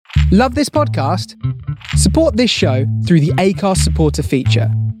Love this podcast? Support this show through the Acast supporter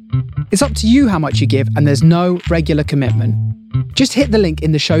feature. It's up to you how much you give, and there's no regular commitment. Just hit the link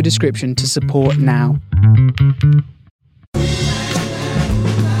in the show description to support now.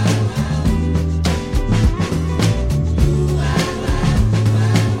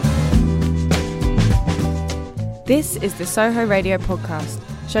 This is the Soho Radio Podcast,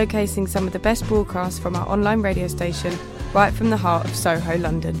 showcasing some of the best broadcasts from our online radio station, right from the heart of Soho,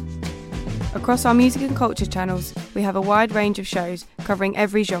 London. Across our music and culture channels, we have a wide range of shows covering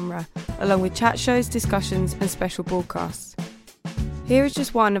every genre, along with chat shows, discussions and special broadcasts. Here is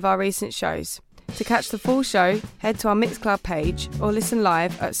just one of our recent shows. To catch the full show, head to our Mixcloud page or listen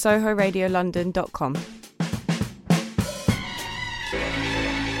live at sohoradiolondon.com.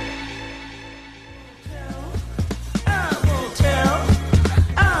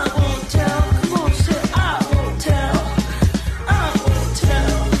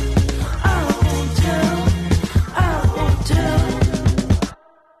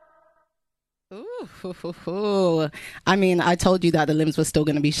 I mean, I told you that the limbs were still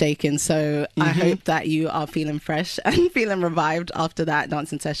going to be shaking, so I hope that you are feeling fresh and feeling revived after that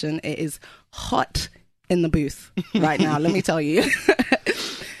dancing session. It is hot in the booth right now, let me tell you.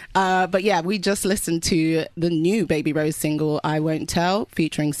 But yeah, we just listened to the new Baby Rose single, I Won't Tell,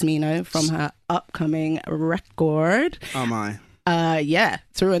 featuring Smino from her upcoming record. Oh my. Yeah,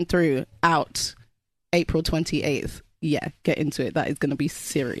 Through and Through, out April 28th. Yeah, get into it. That is going to be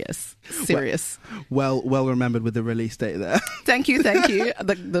serious. Well remembered with the release date there. Thank you.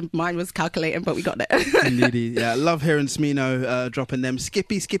 The mind was calculating, but we got there. Indeed, yeah. Love hearing Smino dropping them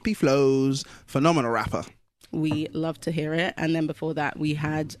skippy flows. Phenomenal rapper. We love to hear it. And then before that, we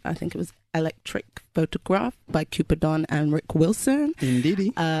had, I think it was Electric Photograph by Cupidon and Rick Wilson.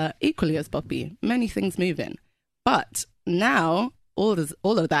 Indeedy. Equally as poppy. Many things moving. But now, all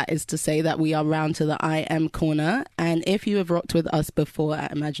of that is to say that we are round to the I Am Corner. And if you have rocked with us before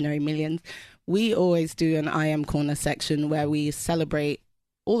at Imaginary Millions, we always do an I Am Corner section where we celebrate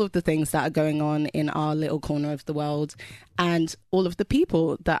all of the things that are going on in our little corner of the world and all of the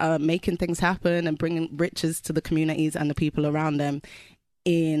people that are making things happen and bringing riches to the communities and the people around them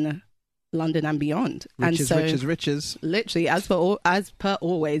in London and beyond. Riches. Literally, as per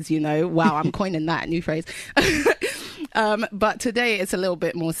always, wow, I'm coining that new phrase. But today it's a little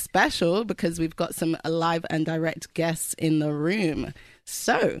bit more special because we've got some live and direct guests in the room.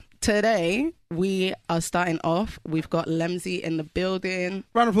 So today we are starting off. We've got Lemzy in the building.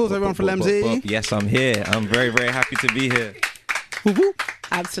 Round of applause everyone for Lemzy. Yes, I'm here. I'm very, very happy to be here.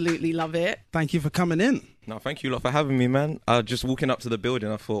 Absolutely love it. Thank you for coming in. No, thank you lot for having me, man. Just walking up to the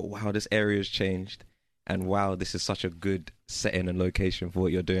building, I thought, wow, this area has changed. And wow, this is such a good setting and location for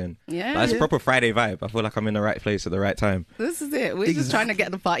what you're doing. Yeah. That's proper Friday vibe. I feel like I'm in the right place at the right time. This is it. We're just trying to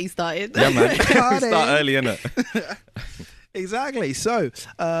get the party started. Yeah, man. Start early, innit? Exactly. So,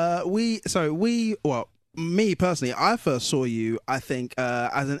 me personally, I first saw you, I think,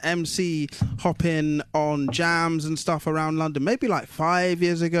 as an MC hopping on jams and stuff around London, maybe like 5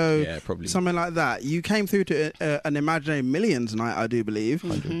 years ago. Yeah, probably. Something like that. You came through to an Imaginary Millions night, I do believe.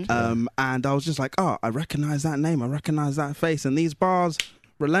 Mm-hmm. And I was just like, I recognize that name. I recognize that face. And these bars,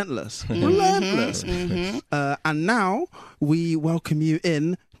 relentless. And now we welcome you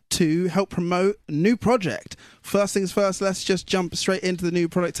in to help promote a new project. First things first, let's just jump straight into the new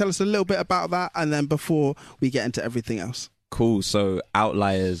project. Tell us a little bit about that, and then before we get into everything else. Cool. So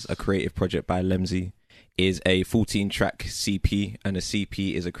Outliers, a creative project by Lemzy, is a 14-track CP, and a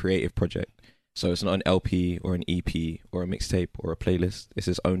CP is a creative project. So it's not an LP or an EP or a mixtape or a playlist. It's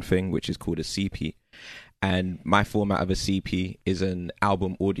its own thing, which is called a CP. And my format of a CP is an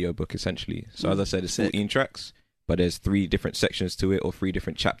album audiobook, essentially. So as I said, it's 14 tracks. But there's 3 different sections to it, or 3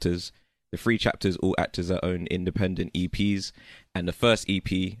 different chapters. The 3 chapters all act as their own independent EPs. And the first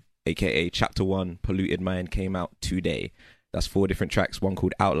EP, aka Chapter 1, Polluted Mind, came out today. That's 4 different tracks, one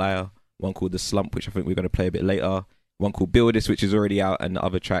called Outlier, one called The Slump, which I think we're going to play a bit later, one called Build This, which is already out, and the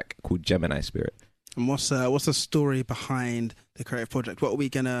other track called Gemini Spirit. And what's the story behind the creative project? What are we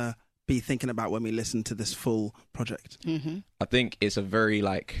going to be thinking about when we listen to this full project? Mm-hmm. I think it's a very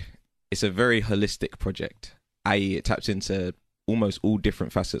holistic project. i.e. it taps into almost all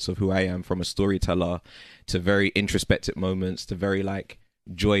different facets of who I am, from a storyteller to very introspective moments to very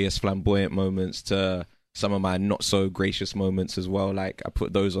joyous, flamboyant moments to some of my not so gracious moments as well. I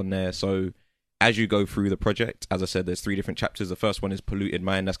put those on there. So as you go through the project, as I said, there's 3 different chapters. The first one is Polluted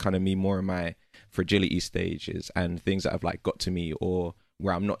Mind. That's kind of me more in my fragility stages and things that have got to me or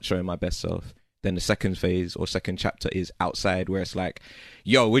where I'm not showing my best self. Then the second phase or second chapter is outside, where it's like,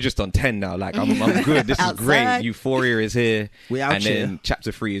 yo, we're just on 10 now. Like, I'm good. This is great. Euphoria is here. We out and here. then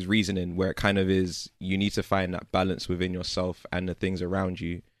chapter 3 is reasoning, where it kind of is, you need to find that balance within yourself and the things around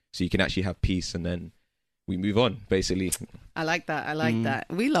you so you can actually have peace. And then we move on, basically. I like that. I like that.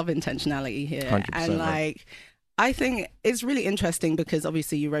 We love intentionality here. 100%, and like, I think it's really interesting because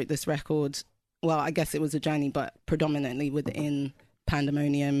obviously you wrote this record. Well, I guess it was a journey, but predominantly within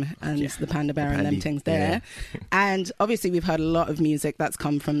Pandemonium and the Panda Bear and them things there. And obviously we've heard a lot of music that's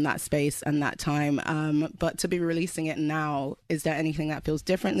come from that space and that time. But to be releasing it now, is there anything that feels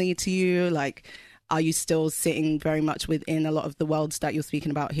differently to you? Like, are you still sitting very much within a lot of the worlds that you're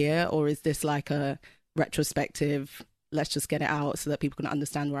speaking about here? Or is this like a retrospective, let's just get it out so that people can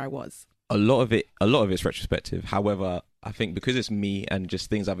understand where I was? A lot of it's retrospective. However, I think because it's me and just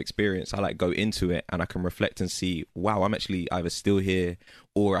things I've experienced, I like go into it and I can reflect and see, wow, I'm actually either still here,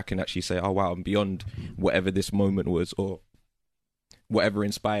 or I can actually say, oh wow, I'm beyond whatever this moment was, or whatever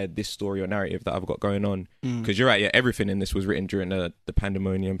inspired this story or narrative that I've got going on. Because you're right, everything in this was written during the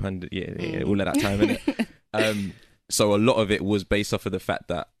Pandemonium, all of that time, innit? So a lot of it was based off of the fact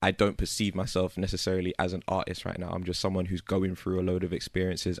that I don't perceive myself necessarily as an artist right now. I'm just someone who's going through a load of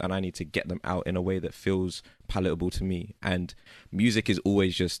experiences and I need to get them out in a way that feels palatable to me. And music is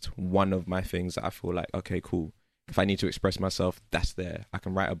always just one of my things that I feel like, okay, cool. If I need to express myself, that's there. I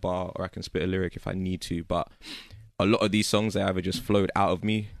can write a bar or I can spit a lyric if I need to. But a lot of these songs, they either just flowed out of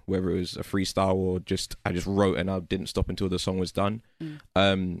me, whether it was a freestyle or I just wrote and I didn't stop until the song was done.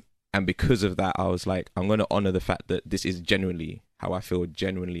 And because of that, I was like, I'm going to honor the fact that this is genuinely how I feel,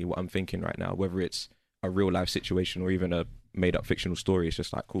 genuinely what I'm thinking right now, whether it's a real life situation or even a made up fictional story. It's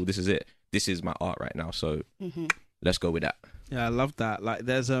just like, cool, this is it. This is my art right now. So let's go with that. Yeah, I love that. Like,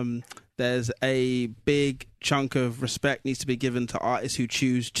 there's a big chunk of respect needs to be given to artists who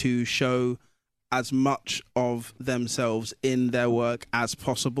choose to show as much of themselves in their work as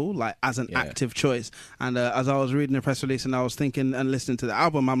possible, like as an active choice. And as I was reading the press release and I was thinking and listening to the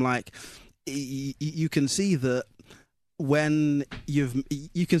album, I'm like, you can see that when you've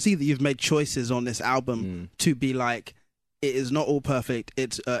made choices on this album to be like, it is not all perfect.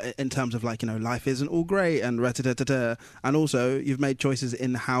 It's in terms of like, life isn't all great and and also you've made choices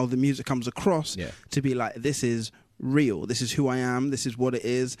in how the music comes across to be like, this is real. This is who I am. This is what it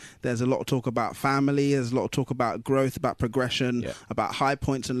is. There's a lot of talk about family. There's a lot of talk about growth, about progression, about high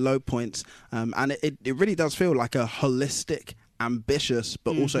points and low points. And it really does feel like a holistic, ambitious,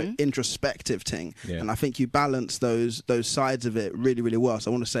 but also introspective thing. And I think you balance those sides of it really, really well. So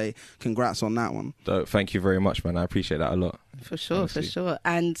I want to say congrats on that one. So thank you very much, man. I appreciate that a lot. For sure, honestly. For sure.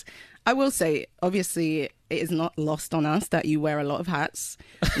 And I will say, obviously, it is not lost on us that you wear a lot of hats.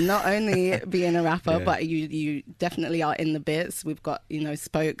 Not only being a rapper, but you definitely are in the bits. We've got,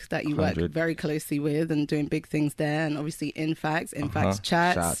 Spoke that you 100. Work very closely with and doing big things there. And obviously Infacts chats.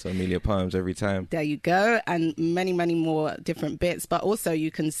 Shout out to Amelia Palms every time. There you go. And many, many more different bits. But also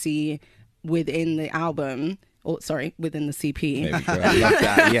you can see within the album, within the CP. There we go. I love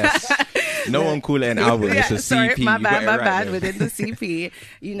that, yes. No one call it an album. It's a CP. My bad. Within the CP,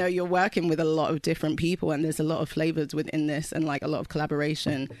 you're working with a lot of different people and there's a lot of flavors within this and like a lot of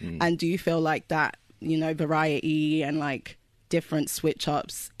collaboration. And do you feel like that, variety and like different switch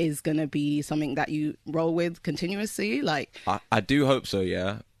ups is going to be something that you roll with continuously? Like, I do hope so,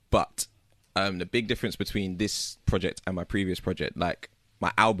 yeah. But the big difference between this project and my previous project, like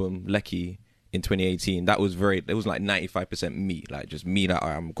my album, Lecky, in 2018, it was like 95% me, like just me, like,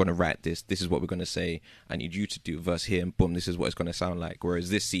 I'm going to write this is what we're going to say, I need you to do a verse here, and boom, this is what it's going to sound like. Whereas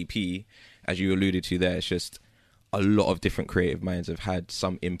this CP, as you alluded to there, it's just a lot of different creative minds have had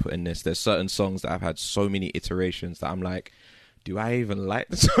some input in this. There's certain songs that I've had so many iterations that I'm like, do I even like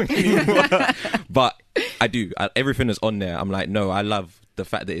the song anymore? But I do. Everything that's on there, I'm like, no, I love the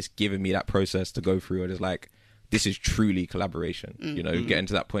fact that it's given me that process to go through. And it's like, this is truly collaboration, getting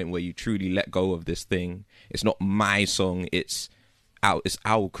to that point where you truly let go of this thing. It's not my song, it's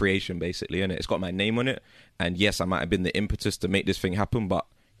our creation, basically, and it's got my name on it. And yes, I might have been the impetus to make this thing happen, but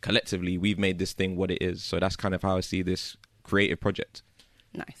collectively, we've made this thing what it is. So that's kind of how I see this creative project.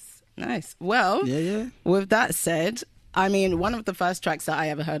 Nice. Well, with that said, I mean, one of the first tracks that I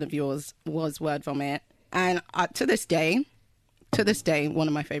ever heard of yours was Word Vomit. And to this day, one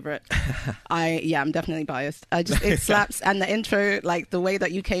of my favorite. I'm definitely biased. It slaps. And the intro, like the way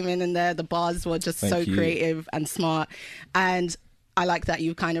that you came in there, the bars were just so creative and smart. And I like that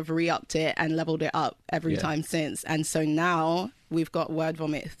you kind of re-upped it and leveled it up every time since. And so now we've got Word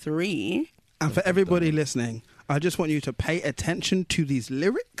Vomit 3. And for everybody listening, I just want you to pay attention to these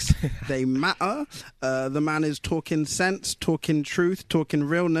lyrics. They matter. The man is talking sense, talking truth, talking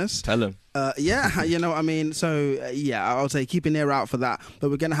realness. Tell him. Yeah, you know what I mean? So, yeah, I'll say keep an ear out for that. But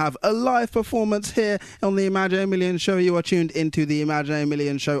we're going to have a live performance here on the Imagine a Million show. You are tuned into the Imagine a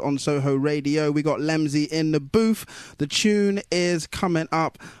Million show on Soho Radio. We got Lemzy in the booth. The tune is coming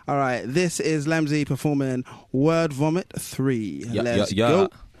up. All right, this is Lemzy performing Word Vomit 3. Let's go.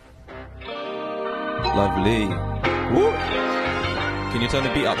 Lovely. Woo. Can you turn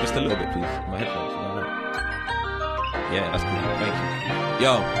the beat up just a little bit, please? My headphones. Yeah, that's cool. Thank you.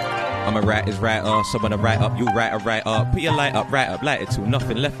 Yo. I'm a writer's writer, so when I write up, you write a write up. Put your light up, light it till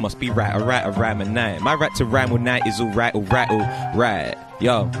nothing left must be right. A rhyme and night. My right to rhyme all night is all right, right.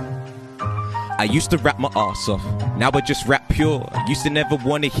 Yo. I used to rap my ass off, now I just rap pure. Used to never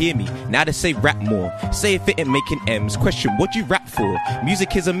want to hear me, now they say rap more. Say if it ain't making M's, question what you rap for.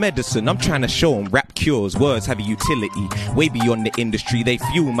 Music is a medicine, I'm trying to show 'em rap cures. Words have a utility, way beyond the industry. They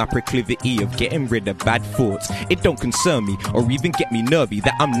fuel my proclivity of getting rid of bad thoughts. It don't concern me, or even get me nervy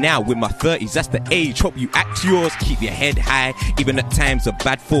that I'm now in my 30s, that's the age. Hope you act yours, keep your head high, even at times of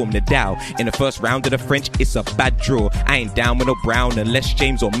bad form. The Dow, in the first round of the French, it's a bad draw. I ain't down with no Brown unless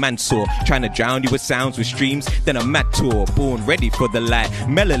James or Mansour. Trying to drown you with sounds with streams, then a mad tour. Born ready for the light,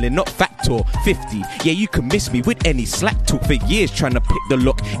 melanin not factor. 50, yeah you can miss me with any slack talk. For years trying to pick the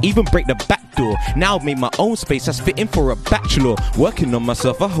lock, even break the back door. Now I've made my own space that's fitting for a bachelor. Working on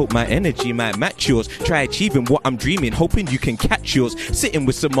myself, I hope my energy might match yours. Try achieving what I'm dreaming, hoping you can catch yours. Sitting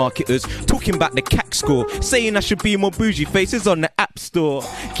with some marketers, talking about the CAC score, saying I should be more bougie faces on the app store.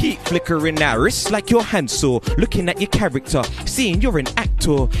 Keep flickering now, wrists like your hand saw. Looking at your character, seeing you're an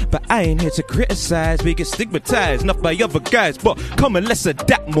actor. But I ain't here to criticize, we get stigmatized, not by other guys, but come and let's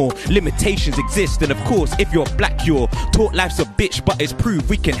adapt more. Limitations exist, and of course, if you're black, you're taught life's a bitch, but it's proved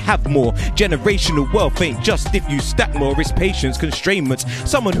we can have more. Generational wealth ain't just if you stack more, it's patience, constraints,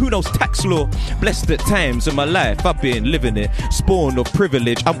 someone who knows tax law. Blessed at times in my life, I've been living it. Spawn of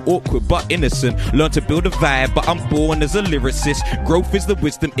privilege, I'm awkward but innocent. Learn to build a vibe, but I'm born as a lyricist. Growth is the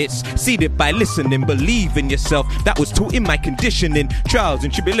wisdom, it's seeded by listening. Believe in yourself, that was taught in my conditioning. Trials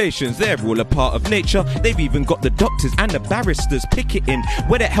and tribulations, they're all a part of nature. They've even got the doctors and the barristers picketing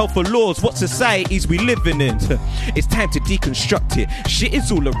where that health for laws, what societies we living in. It's time to deconstruct it, shit is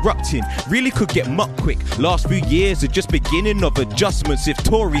all erupting, really could get mucked quick. Last few years are just beginning of adjustments. If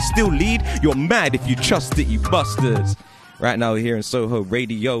Tories still lead, you're mad if you trust it, you busters. Right now we're here in Soho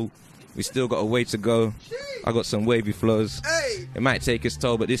Radio, we still got a way to go. I got some wavy flows, it might take its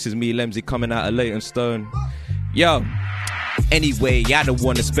toll, but this is me, Lemzy, coming out of Leytonstone. Yo, anyway, I don't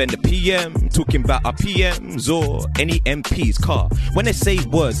want to spend a PM talking about our PMs or any MP's car. When they say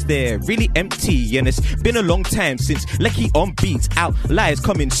words, they're really empty. And it's been a long time since Lecky on beats. Outliers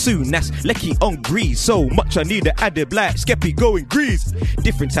coming soon, that's Lecky on grease. So much I need to add a black Skeppy going grease.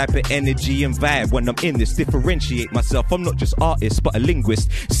 Different type of energy and vibe when I'm in this. Differentiate myself, I'm not just artist but a linguist.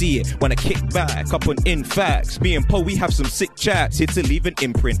 See it when I kick back up on in facts. Me and Poe, we have some sick chats here to leave an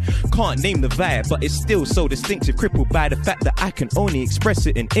imprint. Can't name the vibe, but it's still so distinctive. Crippled by the fact that I can only express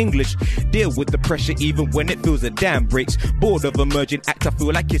it in English. Deal with the pressure even when it feels a damn breaks. Bored of emerging act, I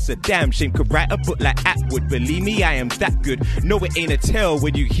feel like it's a damn shame. Could write a book like Atwood, believe me I am that good. No, it ain't a tell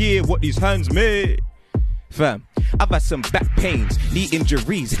when you hear what these hands made. Fam, I've had some back pains, knee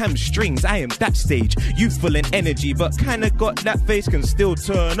injuries, hamstrings, I am that stage. Youthful in energy, but kinda got that face, can still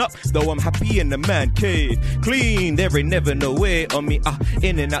turn up, though I'm happy in the man cave. Clean, there ain't never no weight on me,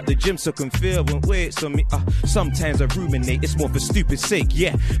 in and out the gym so can feel when weights on me, sometimes I ruminate, it's more for stupid sake,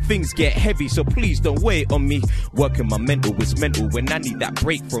 yeah. Things get heavy, so please don't wait on me. Working my mental is mental when I need that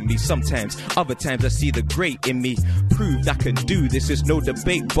break from me. Sometimes, other times I see the great in me. Proved I can do this, there's no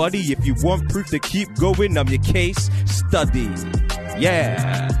debate, buddy. If you want proof to keep going, I'm your case study.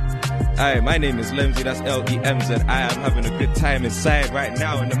 Yeah. Hi, my name is Lemzy, that's Lemz. I am having a good time inside right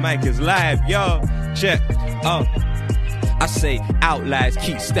now and the mic is live. Yo, check. I say outliers,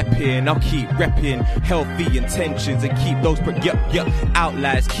 keep stepping, I'll keep repping healthy intentions and keep those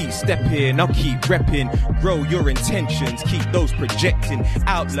outliers, keep stepping, I'll keep repping, grow your intentions, keep those projecting.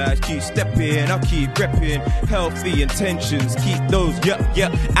 Outliers, keep stepping, I'll keep repping healthy intentions, keep those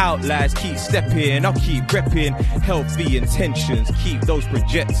outliers, keep stepping, I'll keep repping healthy intentions, keep those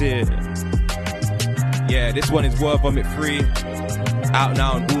projected. Yeah, this one is Word Vomit 3, out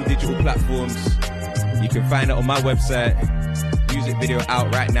now on all digital platforms. You can find it on my website. Music video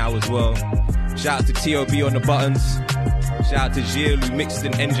out right now as well. Shout out to T.O.B. on the buttons. Shout out to Gilles who mixed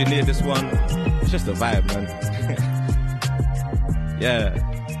and engineered this one. It's just a vibe, man. Yeah.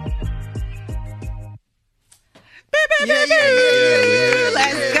 Yeah.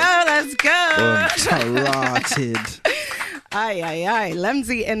 Let's go. Karate. Aye.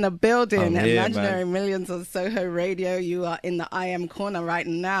 Lemzy in the building. I'm here, Imaginary man. Millions on Soho Radio. You are in the I Am corner right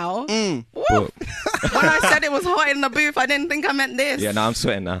now. Woo. But- When I said it was hot in the booth, I didn't think I meant this. Yeah, now I'm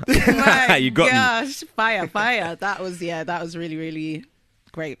sweating now. My You got me. gosh, fire. That was really, really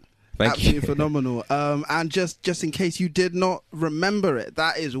great. Thank Absolutely you. phenomenal. And just in case you did not remember it,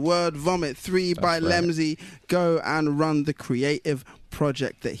 that is Word Vomit 3 by That's right. Lemzy. Go and run the creative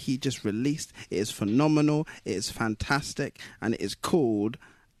project that he just released. It is phenomenal. It is fantastic. And it is called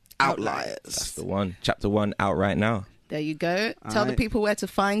Outliers. That's the one. Chapter 1 out right now. There you go. Tell the Alright. people where to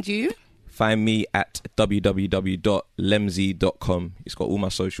find you. Find me at www.lemzy.com. It's got all my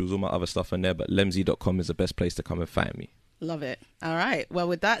socials, all my other stuff on there, but lemzy.com is the best place to come and find me. Love it. All right. Well,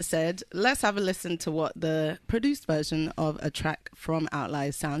 with that said, let's have a listen to what the produced version of a track from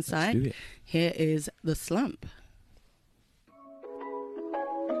Outliers sounds Let's do like. it. Here is The Slump.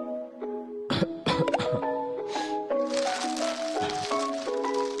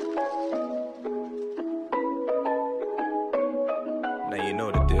 Now you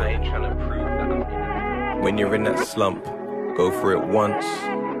know the deal. I ain't trying to prove that. When you're in that slump, go for it once.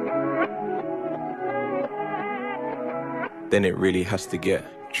 Then it really has to get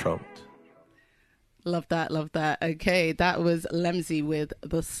trumped. Love that. Okay, that was Lemzy with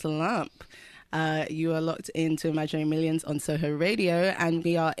The Slump. You are locked into Imaginary Millions on Soho Radio, and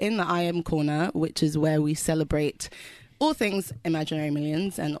we are in the I Am Corner, which is where we celebrate all things Imaginary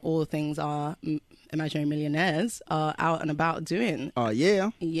Millions and all things our Imaginary Millionaires are out and about doing. Oh, yeah.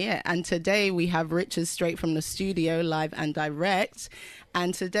 Yeah, and today we have Riches straight from the studio, live and direct.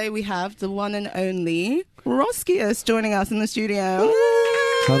 And today we have the one and only Roskius joining us in the studio.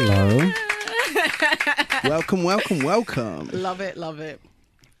 Hello. Welcome. Love it.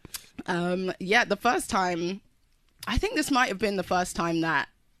 Yeah, the first time, I think this might have been the first time that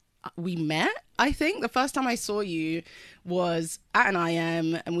we met. I think the first time I saw you was at an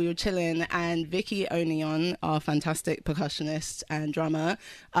IM and we were chilling, and Vicky Onion, our fantastic percussionist and drummer,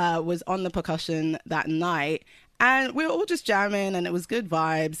 was on the percussion that night. And we were all just jamming and it was good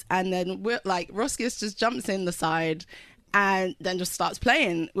vibes. And then we're like, Roskius just jumps in the side and then just starts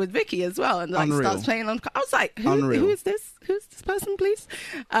playing with Vicky as well. And like Unreal. starts playing on, I was like, Unreal. who is this? Who's this person, please?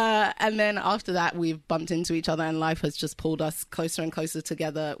 And then after that, we've bumped into each other and life has just pulled us closer and closer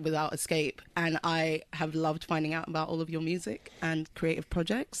together without escape. And I have loved finding out about all of your music and creative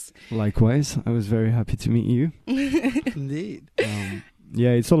projects. Likewise, I was very happy to meet you. Indeed.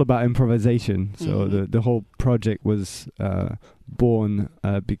 Yeah, it's all about improvisation. So Mhm. the whole project was born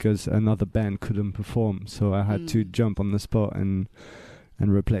because another band couldn't perform. So I had to jump on the spot and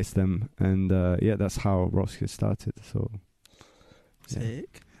replace them. And yeah, that's how Roskius started. So yeah.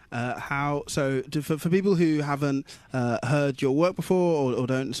 Sick. For people who haven't heard your work before or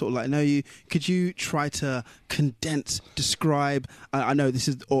don't sort of like know you, could you try to condense, describe? I know this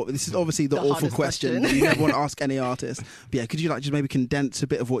is obviously the awful hardest question that you never want to ask any artist. But yeah, could you like just maybe condense a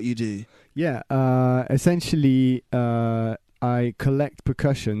bit of what you do? Yeah, essentially, I collect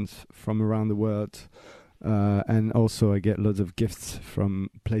percussions from around the world, and also I get loads of gifts from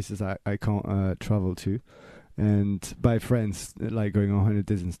places I can't travel to, and by friends, like going on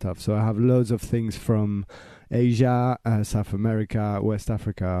holidays and stuff. So I have loads of things from Asia, South America, West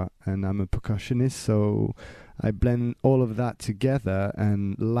Africa, and I'm a percussionist, so I blend all of that together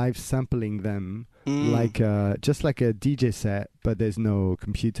and live sampling them like just like a DJ set, but there's no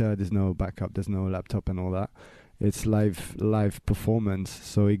computer, there's no backup, there's no laptop and all that. It's live performance.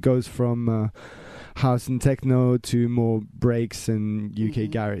 So it goes from house and techno to more breaks and UK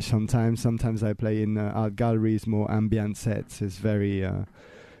garage. Sometimes I play in art galleries, more ambient sets. It's very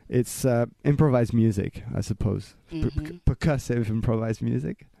it's improvised music, I suppose. Percussive improvised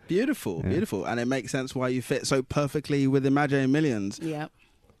music. Beautiful, Yeah. beautiful, and it makes sense why you fit so perfectly with Imaginary Millions.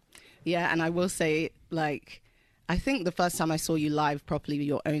 Yeah, and I will say, like, I think the first time I saw you live properly,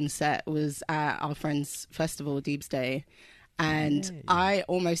 your own set, was at our friend's festival, Deeb's Day. And I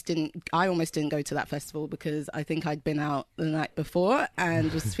almost didn't go to that festival because I think I'd been out the night before and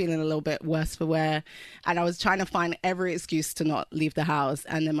just feeling a little bit worse for wear. And I was trying to find every excuse to not leave the house.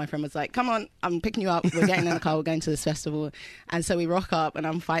 And then my friend was like, come on, I'm picking you up. We're getting in the car. We're going to this festival. And so we rock up and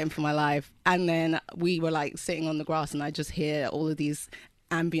I'm fighting for my life. And then we were like sitting on the grass and I just hear all of these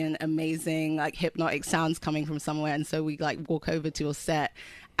ambient, amazing, like hypnotic sounds coming from somewhere. And so we like walk over to your set.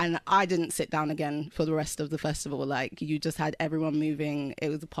 And I didn't sit down again for the rest of the festival. Like, you just had everyone moving. It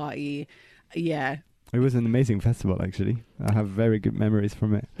was a party. Yeah. It was an amazing festival, actually. I have very good memories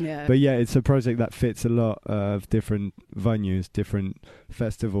from it. Yeah. But yeah, it's a project that fits a lot of different venues, different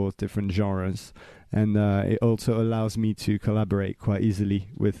festivals, different genres. And it also allows me to collaborate quite easily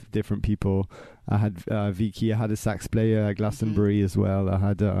with different people. I had Vicky, I had a sax player at Glastonbury as well. I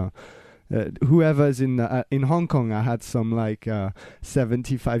had whoever's in Hong Kong. I had some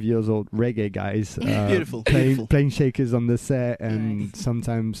 75 years old reggae guys Beautiful. playing shakers on the set, and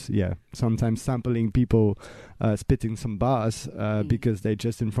sometimes sampling people spitting some bars because they're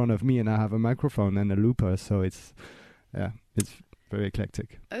just in front of me and I have a microphone and a looper. So it's very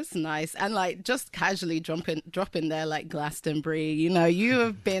eclectic. That's nice. And just casually drop in there like Glastonbury. You know, you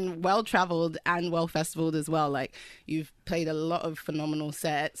have been well traveled and well festivaled as well. You've played a lot of phenomenal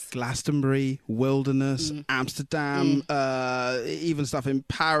sets. Glastonbury, Wilderness, Amsterdam, even stuff in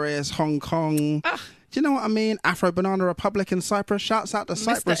Paris, Hong Kong. Do you know what I mean? Afro Banana Republic in Cyprus. Shouts out to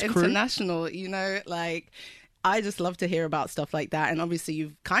Cyprus Mr. crew. International, you know, I just love to hear about stuff like that. And obviously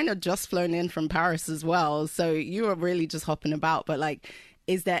you've kind of just flown in from Paris as well. So you are really just hopping about. But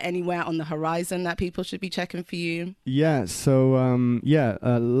is there anywhere on the horizon that people should be checking for you? Yeah. So,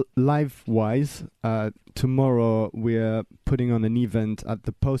 live-wise, tomorrow we're putting on an event at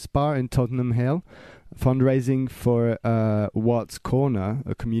the Post Bar in Tottenham Hale, fundraising for Watts Corner,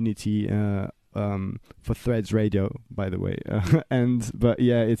 a community for Threads Radio, by the way. But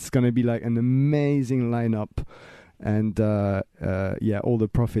it's gonna be an amazing lineup, and all the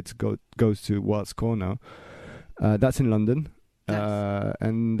profits goes to Watts Corner. That's in London. Nice.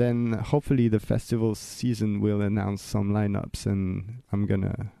 And then hopefully the festival season will announce some lineups, and I'm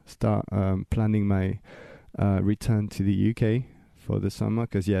gonna start planning my return to the UK for the summer,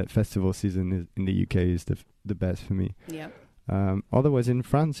 because festival season in the UK is the best for me. Yeah. Otherwise, in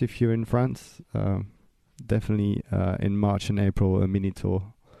France, if you're in France, definitely in March and April, a mini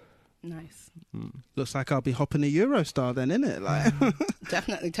tour. Nice. Looks like I'll be hopping a Eurostar then, innit?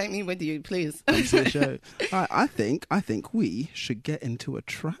 Definitely take me with you, please. To the show. I think we should get into a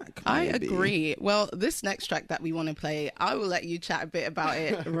track. I maybe. agree. Well, this next track that we want to play, I will let you chat a bit about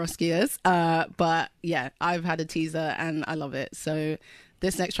it, Roskiers. But yeah, I've had a teaser and I love it. So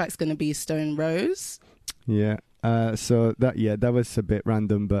this next track's going to be Stone Rose. Yeah. So that was a bit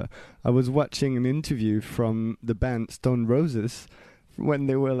random, but I was watching an interview from the band Stone Roses when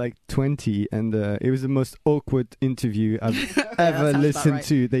they were 20, and it was the most awkward interview I've ever listened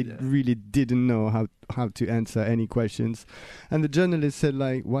to. They really didn't know how to answer any questions, and the journalist said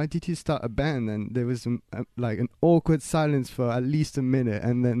why did you start a band? And there was an awkward silence for at least a minute,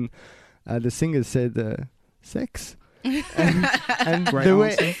 and then the singer said sex. and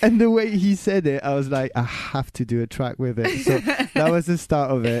the way he said it, I was like, I have to do a track with it. So that was the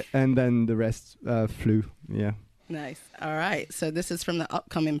start of it, and then the rest flew. Yeah. Nice. All right. So this is from the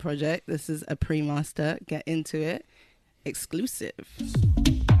upcoming project. This is a pre-master. Get into it. Exclusive.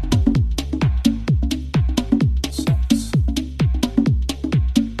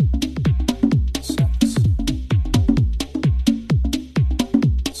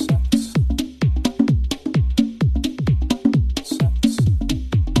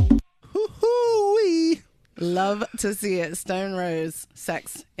 Love to see it. Stone Rose,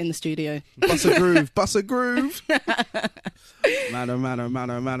 sex in the studio. Bust a groove. Man, oh man, oh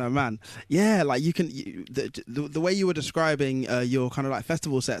man, oh man, oh man. Yeah, the way you were describing your kind of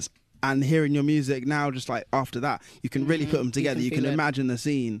festival sets and hearing your music now, just after that, you can really put them together. You can imagine the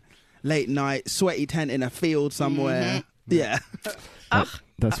scene. Late night, sweaty tent in a field somewhere. Yeah.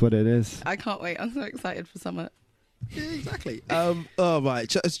 That's what it is. I can't wait. I'm so excited for summer. Yeah, exactly. Right.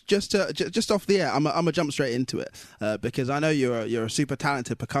 Just off the air, I'm gonna jump straight into it because I know you're a super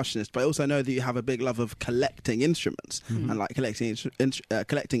talented percussionist, but I also know that you have a big love of collecting instruments and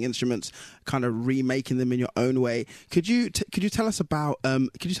collecting instruments, kind of remaking them in your own way. Could you tell us about the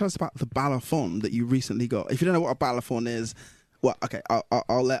balafon that you recently got? If you don't know what a balafon is, well, okay,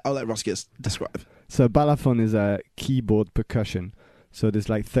 I'll let Roskiers describe. So balafon is a keyboard percussion. So there's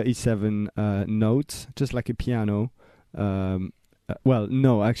 37 notes, just like a piano. Well,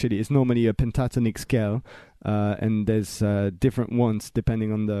 no, actually, it's normally a pentatonic scale, and there's different ones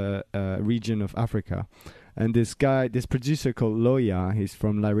depending on the region of Africa. And this producer called Loya, he's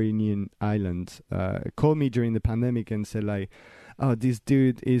from La Réunion Island, called me during the pandemic and said oh, this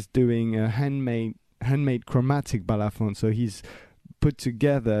dude is doing a handmade chromatic balafon. So he's put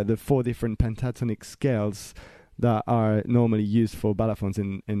together the 4 different pentatonic scales that are normally used for balafons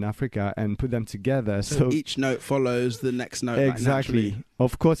in Africa and put them together. So each note follows the next note. Exactly.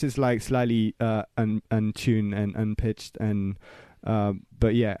 Of course, it's slightly untuned and unpitched, and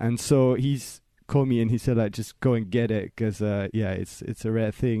but yeah. And so he's called me and he said just go and get it because it's a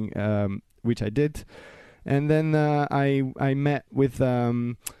rare thing. which I did. And then I met with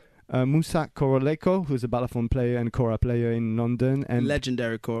Musa Koroleko, who's a balafon player and kora player in London, and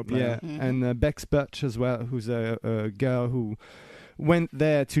legendary kora player. Yeah, and Bex Birch as well, who's a girl who went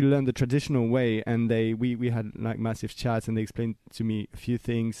there to learn the traditional way, and we had like massive chats, and they explained to me a few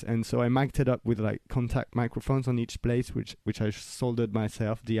things, and so I mic'd it up with like contact microphones on each place, which I soldered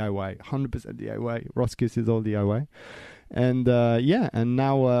myself, DIY, 100% DIY. Roskius is all DIY. And and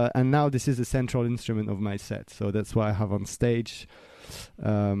now this is the central instrument of my set, so that's what I have on stage,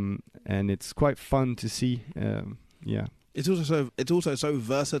 and it's quite fun to see. It's also so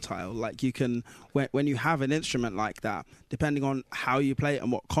versatile. Like you can, when you have an instrument like that, depending on how you play it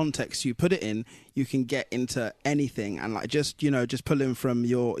and what context you put it in, you can get into anything. And like just pulling from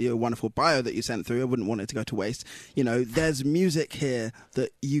your wonderful bio that you sent through, I wouldn't want it to go to waste. There's music here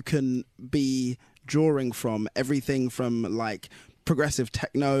that you can be drawing from, everything from like progressive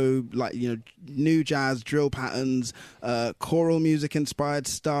techno, like new jazz, drill patterns, choral music inspired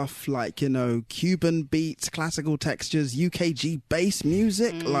stuff, like Cuban beats, classical textures, UKG bass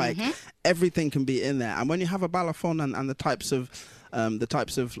music, like everything can be in there. And when you have a balafon and the types of I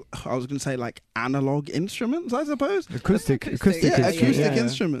was going to say like analog instruments, I suppose. Acoustic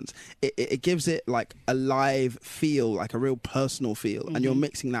instruments. It gives it like a live feel, like a real personal feel, and you're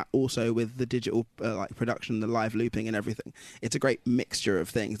mixing that also with the digital like production, the live looping, and everything. It's a great mixture of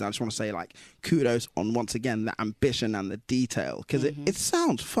things. And I just want to say like kudos on once again the ambition and the detail, because it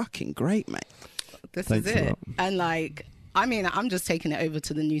sounds fucking great, mate. This is it, and like. I mean, I'm just taking it over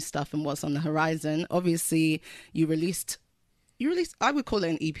to the new stuff and what's on the horizon. Obviously, you released, I would call it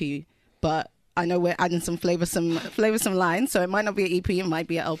an EP, but I know we're adding some flavor, some lines. So it might not be an EP, it might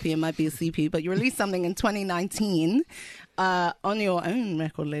be an LP, it might be a CP, but you released something in 2019 on your own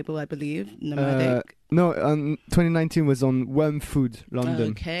record label, I believe, Nomadic. No, 2019 was on Worm Food,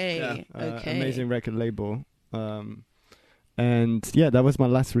 London. Okay. Amazing record label. And yeah, that was my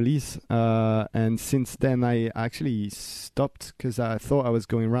last release. And since then, I actually stopped because I thought I was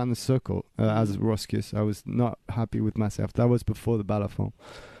going around the circle as Roskius. I was not happy with myself. That was before the balafon.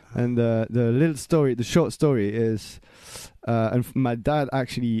 And the short story is, and my dad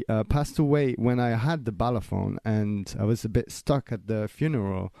actually passed away when I had the balafon, and I was a bit stuck at the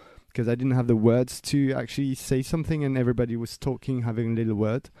funeral because I didn't have the words to actually say something, and everybody was talking, having a little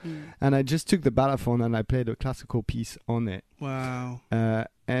word. And I just took the balafon and I played a classical piece on it. Wow.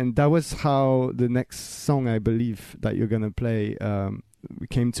 And that was how the next song, I believe, that you're going to play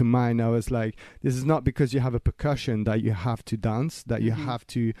came to mind. I was like, this is not because you have a percussion that you have to dance, that you have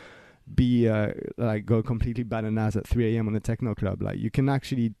to be like go completely bananas at 3 a.m. on a techno club. Like you can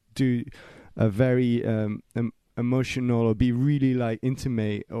actually do a very emotional or be really like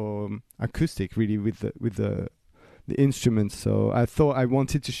intimate or acoustic really with the instruments. So I thought I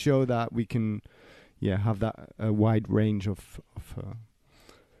wanted to show that we can have that wide range of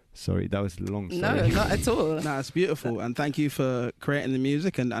sorry, that was a long story. No, not at all. No, it's beautiful, and thank you for creating the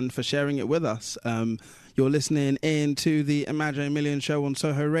music and for sharing it with us. You're listening in to the Imagine a Million show on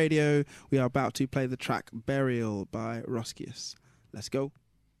Soho Radio. We are about to play the track Burial by Roskius. Let's go.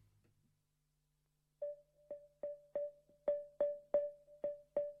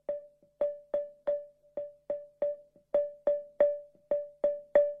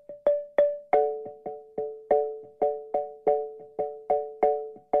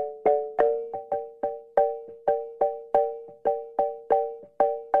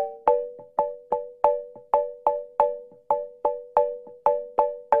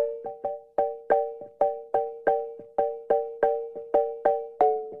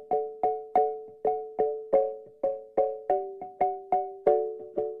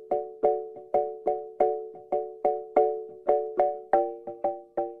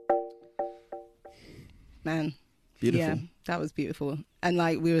 Man, beautiful. Yeah, that was beautiful. And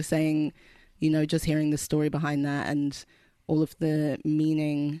like we were saying, just hearing the story behind that and all of the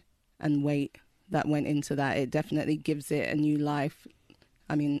meaning and weight that went into that, it definitely gives it a new life.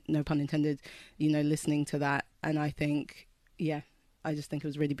 I mean, no pun intended, listening to that. And I think, I just think it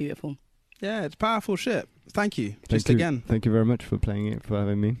was really beautiful. Yeah, it's powerful shit. Thank you. Again. Thank you very much for playing it, for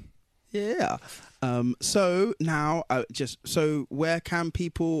having me. Yeah. So now, where can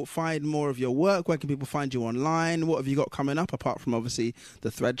people find more of your work? Where can people find you online? What have you got coming up apart from obviously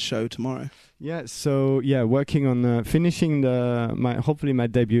the Thread show tomorrow? Yeah. So working on finishing hopefully my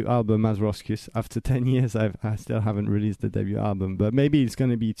debut album as Roskius. After 10 years, I still haven't released the debut album, but maybe it's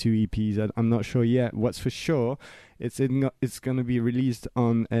going to be 2 EPs. I'm not sure yet. What's for sure, it's going to be released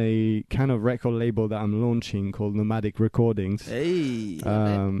on a kind of record label that I'm launching called Nomadic Recordings. Hey.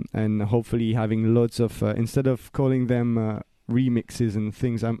 And hopefully having lots of instead of calling them remixes and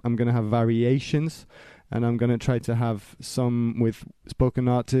things, I'm going to have variations, and I'm going to try to have some with spoken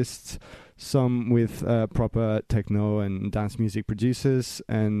artists, some with proper techno and dance music producers,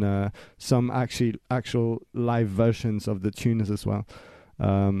 and some actual live versions of the tunes as well.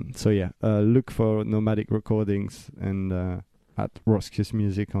 Look for Nomadic Recordings and at Roskius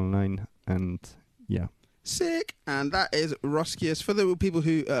Music online, and yeah. Sick. And that is Roskius. For the people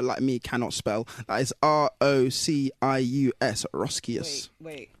who, like me, cannot spell, that is Rocius. Roskius.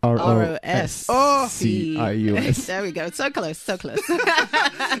 Wait. Roscius. There we go. So close.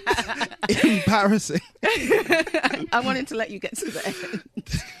 Embarrassing. I wanted to let you get to the end.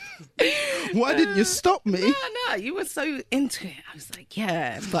 Why didn't you stop me? No, you were so into it. I was like,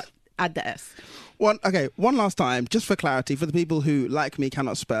 yeah, but add the S. One last time, just for clarity, for the people who, like me,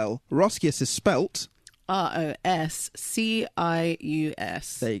 cannot spell, Roskius is spelt Roscius.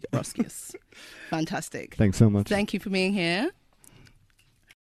 There you go. Roskius. Fantastic. Thanks so much. Thank you for being here.